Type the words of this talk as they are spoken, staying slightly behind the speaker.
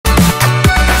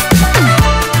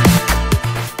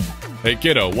Hey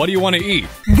kiddo, what do you want to eat?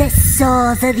 The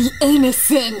souls of the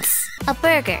innocents. A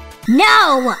burger.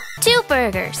 No! 2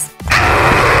 burgers.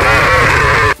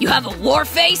 You have a war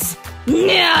face?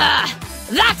 Nah!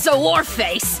 That's a war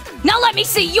face! Now let me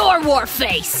see your war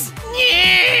face!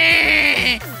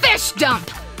 Fish dump!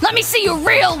 Let me see your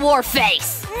real war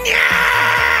face!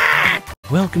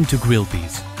 Welcome to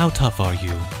Grillby's. How tough are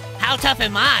you? How tough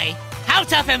am I? How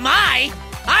tough am I?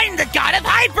 I'm the god of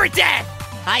hyperdeath!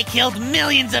 I killed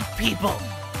millions of people.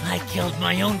 I killed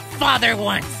my own father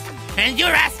once. And you're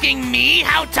asking me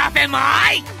how tough am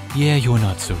I? Yeah, you're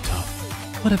not so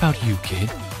tough. What about you,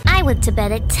 kid? I went to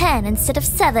bed at 10 instead of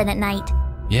 7 at night.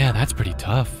 Yeah, that's pretty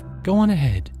tough. Go on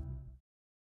ahead.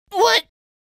 What?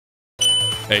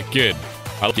 Hey kid,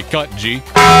 I like your cut, G.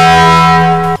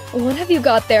 What have you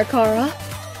got there, Kara?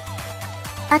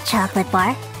 A chocolate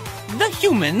bar. The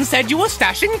human said you were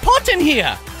stashing pot in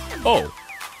here. Oh,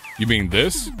 you mean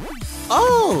this?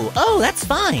 Oh, that's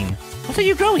fine. What are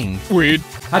you growing? Weed.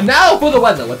 And now for the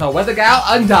weather with our weather gal,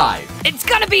 Undyne. It's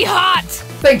gonna be hot!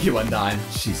 Thank you, Undyne.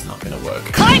 She's not gonna work.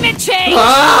 Climate change!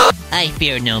 I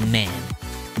fear no man.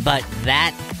 But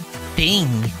that thing...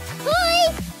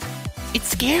 Hi! It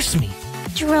scares me.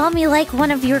 Draw me like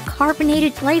one of your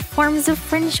carbonated life forms of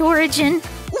French origin.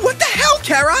 What the hell,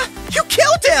 Kara? You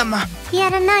killed him! He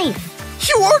had a knife.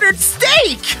 You ordered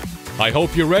steak! I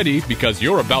hope you're ready because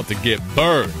you're about to get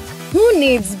burned. Who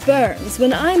needs burns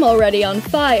when I'm already on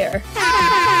fire?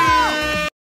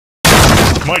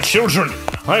 My children,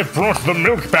 I brought the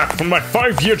milk back from my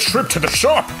 5-year trip to the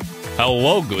shop.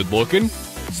 Hello, good looking.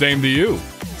 Same to you.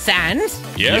 Sans?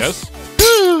 Yes?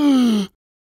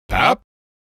 Pap?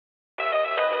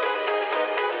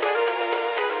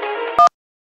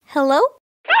 Hello?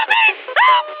 Help me!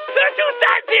 Help! There are 2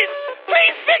 Sansies!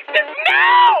 Please fix this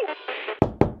now!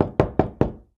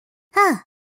 Huh.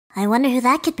 I wonder who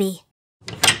that could be.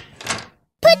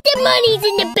 Put the monies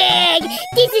in the bag!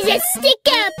 This is a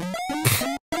stick-up!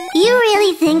 You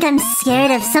really think I'm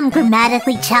scared of some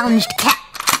grammatically challenged cat?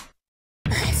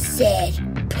 I said,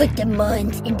 put the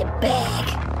monies in the bag.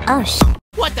 Oh,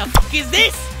 What the f*** is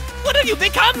this? What have you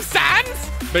become, Sans?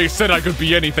 They said I could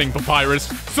be anything, Papyrus,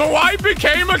 so I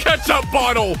became a ketchup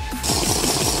bottle!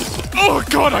 Oh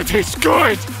god, I taste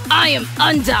good! I am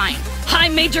Undyne, High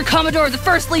Major Commodore of the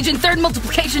 1st Legion 3rd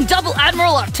Multiplication Double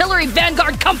Admiral Artillery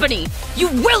Vanguard Company! You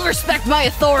will respect my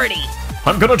authority!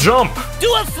 I'm gonna jump.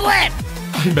 Do a flip!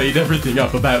 I made everything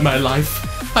up about my life.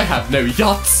 I have no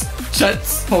yachts,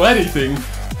 jets, or anything.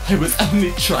 I was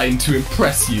only trying to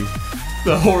impress you.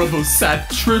 The horrible, sad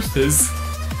truth is,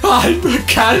 I'm a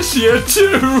cashier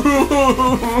too!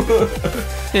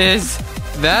 Is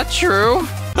that true?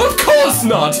 Of course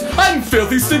not! I'm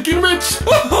filthy stinking rich!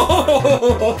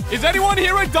 Is anyone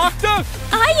here a doctor?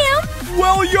 I am!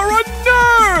 Well, you're a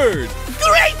nerd!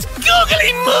 Great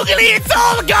googly moogly, it's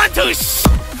all gone to sh**!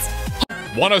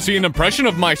 Wanna see an impression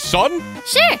of my son?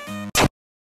 Sure!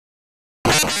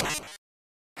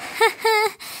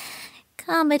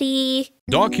 Comedy.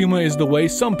 Dark humor is the way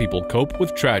some people cope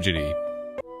with tragedy.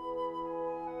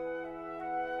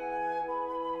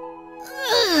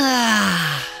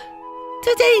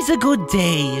 Today's a good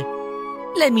day.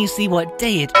 Let me see what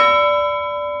day it...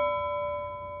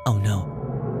 Oh no.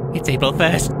 It's April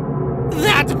 1st.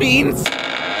 That means...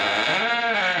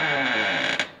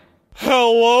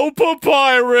 Hello,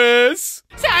 Papyrus!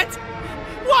 Sans!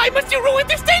 Why must you ruin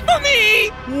this day for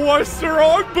me? What's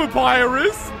wrong,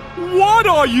 Papyrus? What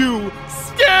are you,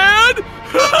 scared?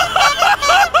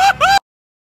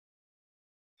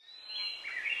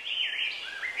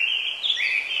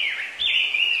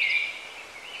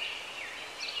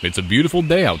 It's a beautiful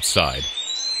day outside.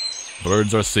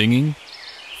 Birds are singing,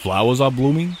 flowers are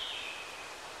blooming.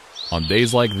 On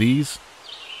days like these,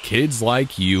 kids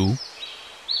like you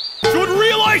should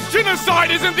realize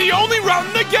genocide isn't the only route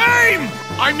in the game!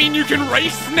 I mean, you can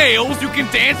race snails, you can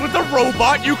dance with a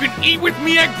robot, you can eat with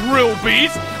me at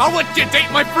Grillby's, I'll let you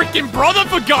date my freaking brother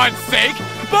for God's sake!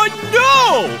 But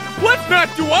no! Let's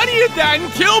not do any of that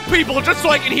and kill people just so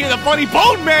I can hear the funny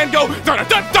bone man go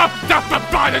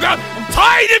da-da-da-da-da-da-da-da-da. I'm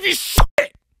tired of your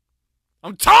shit!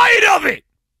 I'm tired of it!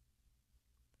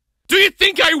 Do you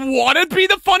think I want to be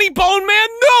the funny bone man?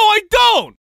 No, I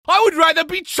don't! I would rather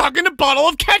be chugging a bottle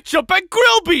of ketchup at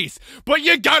Grillby's, but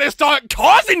you gotta start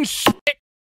causing shit,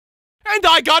 and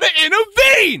I gotta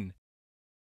intervene!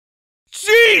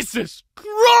 Jesus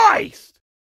Christ!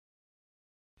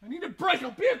 I need a break,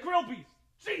 I'll be at Grillby's!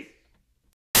 Jesus!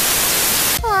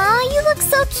 Aw, you look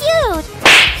so cute!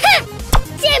 Ha!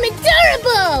 Damn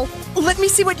adorable! Let me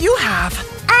see what you have.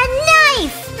 A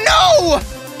knife! No!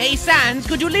 Hey, Sans,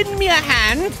 could you lend me a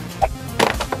hand?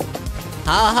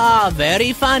 Haha,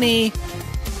 very funny.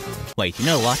 Wait, you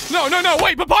know what? No,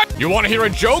 wait, Papa! You want to hear a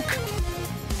joke?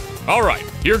 Alright,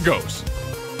 here goes.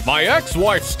 My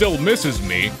ex-wife still misses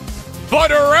me,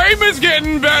 but her aim is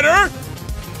getting better!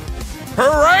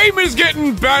 Her aim is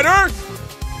getting better!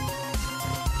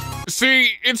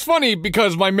 See, it's funny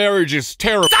because my marriage is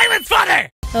terrible. Silence, father!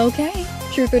 Okay,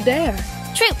 truth or dare?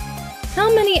 Truth.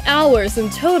 How many hours in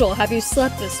total have you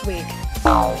slept this week?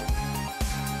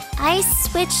 I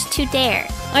switched to dare.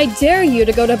 I dare you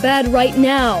to go to bed right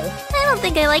now. I don't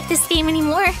think I like this game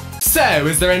anymore. So,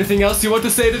 is there anything else you want to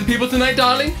say to the people tonight,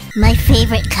 darling? My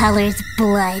favorite color's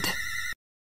blood.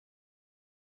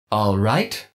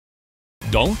 Alright.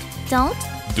 Don't Don't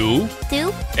do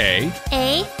do a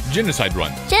a genocide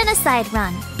run. genocide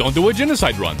run. Don't do a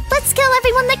genocide run. Let's kill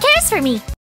everyone that cares for me.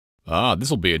 Ah,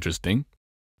 this'll be interesting.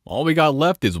 All we got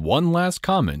left is one last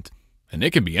comment, and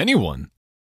it can be anyone.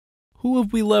 Who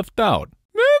have we left out?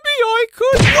 Maybe I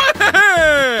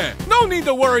could. No need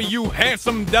to worry, you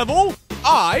handsome devil.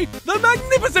 I, the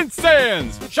Magnificent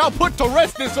Sans, shall put to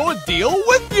rest this ordeal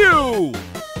with you.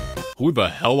 Who the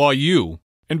hell are you?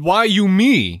 And why you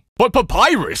me? But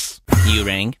Papyrus? You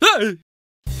rang?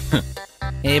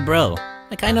 Hey, bro.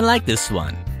 I kinda like this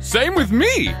one. Same with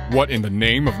me. What in the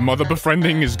name of mother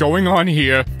befriending is going on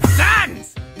here?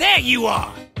 Sans! There you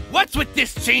are! What's with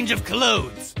this change of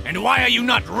clothes? And why are you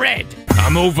not red?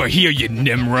 I'm over here, you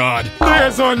Nimrod.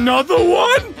 There's another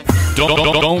one?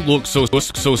 Don't look so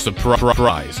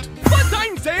surprised. Fun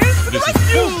time, Sans! To the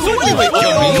rescue!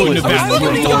 Couldn't have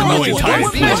been more entire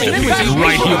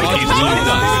right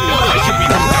here.